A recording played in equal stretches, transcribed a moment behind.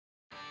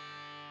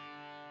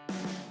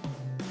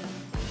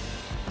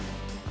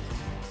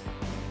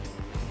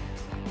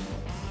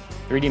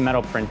3D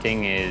metal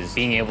printing is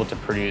being able to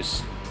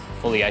produce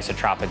fully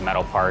isotropic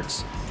metal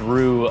parts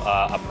through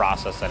a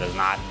process that has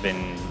not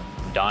been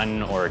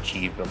done or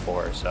achieved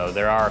before. So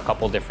there are a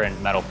couple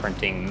different metal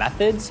printing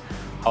methods.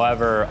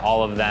 However,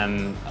 all of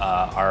them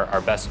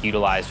are best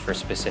utilized for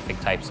specific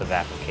types of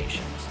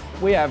applications.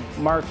 We have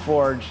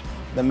Markforged,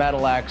 the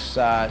Metal X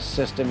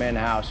system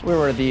in-house. We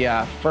were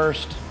the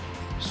first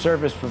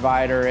service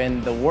provider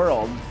in the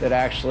world that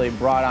actually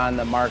brought on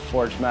the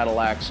Markforged Metal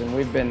X, and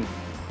we've been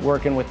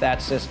working with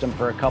that system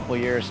for a couple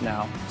years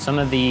now. Some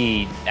of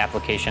the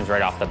applications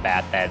right off the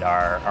bat that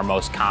are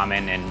most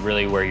common and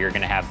really where you're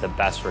going to have the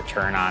best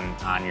return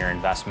on your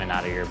investment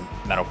out of your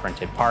metal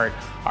printed part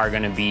are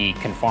going to be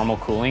conformal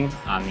cooling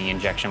on the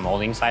injection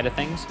molding side of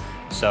things.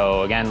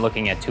 So again,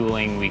 looking at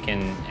tooling, we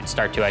can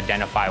start to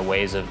identify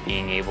ways of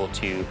being able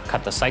to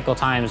cut the cycle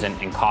times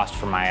and cost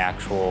for my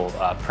actual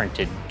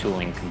printed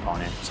tooling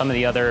component. Some of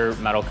the other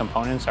metal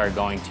components are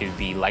going to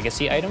be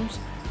legacy items.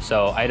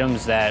 So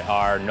items that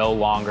are no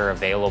longer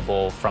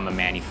available from a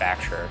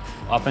manufacturer.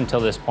 Up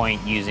until this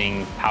point,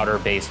 using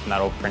powder-based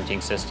metal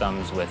printing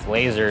systems with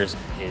lasers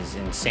is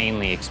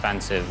insanely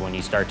expensive when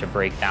you start to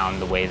break down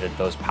the way that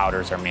those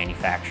powders are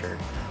manufactured.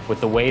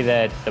 With the way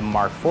that the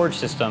Markforged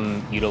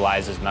system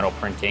utilizes metal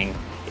printing,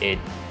 it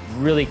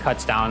really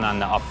cuts down on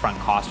the upfront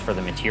cost for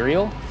the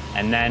material.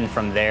 And then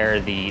from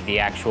there, the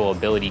actual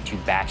ability to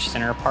batch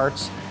center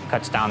parts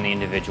cuts down the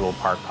individual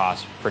part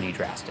cost pretty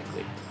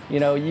drastically. You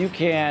know, you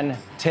can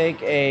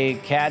take a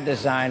CAD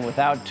design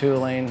without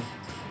tooling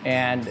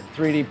and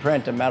 3D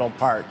print a metal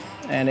part.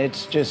 And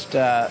it's just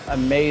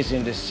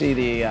amazing to see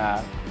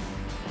the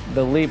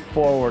leap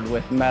forward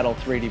with metal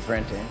 3D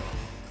printing.